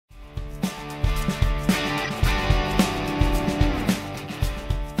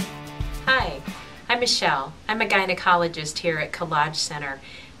Michelle. I'm a gynecologist here at Collage Center.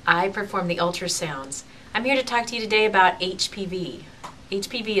 I perform the ultrasounds. I'm here to talk to you today about HPV.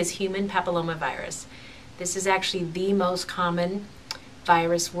 HPV is human papillomavirus. This is actually the most common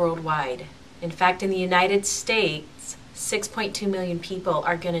virus worldwide. In fact, in the United States, 6.2 million people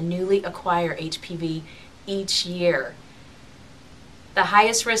are going to newly acquire HPV each year. The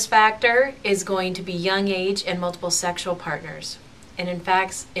highest risk factor is going to be young age and multiple sexual partners. And in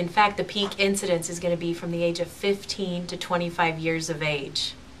fact, the peak incidence is going to be from the age of 15 to 25 years of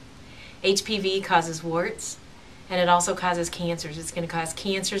age. HPV causes warts, and it also causes cancers. It's going to cause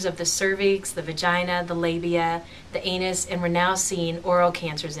cancers of the cervix, the vagina, the labia, the anus, and we're now seeing oral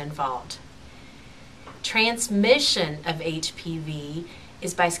cancers involved. Transmission of HPV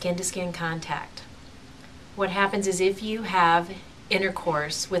is by skin-to-skin contact. What happens is if you have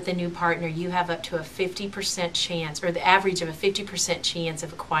intercourse with a new partner, you have up to a 50% chance, or the average of a 50% chance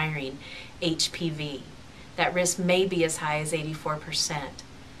of acquiring HPV. That risk may be as high as 84%.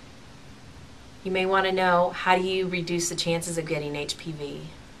 You may want to know, how do you reduce the chances of getting HPV?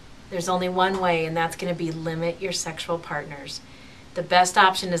 There's only one way, and that's going to be limit your sexual partners. The best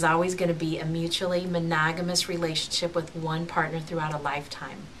option is always going to be a mutually monogamous relationship with one partner throughout a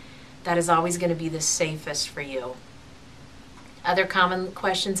lifetime. That is always going to be the safest for you. Other common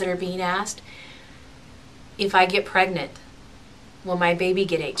questions that are being asked: if I get pregnant, will my baby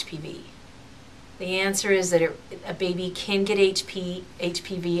get HPV? The answer is that a baby can get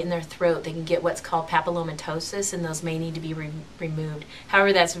HPV in their throat. They can get what's called papillomatosis, and those may need to be removed.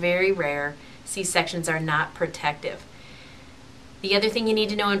 However, that's very rare. C-sections are not protective. The other thing you need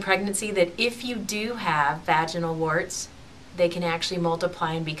to know in pregnancy, that if you do have vaginal warts, they can actually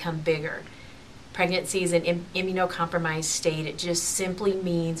multiply and become bigger. Pregnancy is an immunocompromised state. It just simply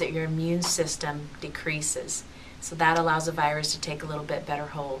means that your immune system decreases. So that allows the virus to take a little bit better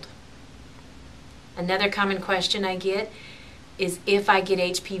hold. Another common question I get is, if I get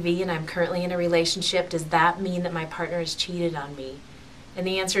HPV and I'm currently in a relationship, does that mean that my partner has cheated on me? And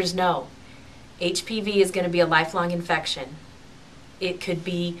the answer is no. HPV is going to be a lifelong infection. It could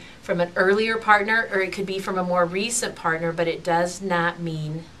be from an earlier partner, or it could be from a more recent partner, but it does not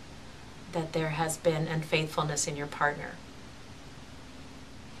mean that there has been unfaithfulness in your partner.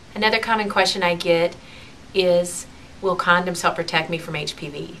 Another common question I get is, will condoms help protect me from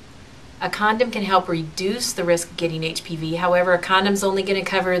HPV? A condom can help reduce the risk of getting HPV. However, a condom's only going to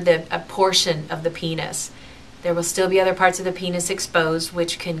cover a portion of the penis. There will still be other parts of the penis exposed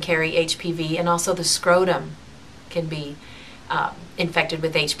which can carry HPV, and also the scrotum can be infected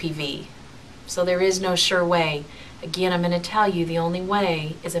with HPV. So there is no sure way. Again, I'm going to tell you, the only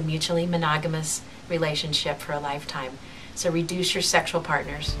way is a mutually monogamous relationship for a lifetime. So reduce your sexual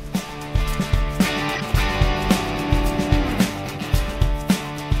partners.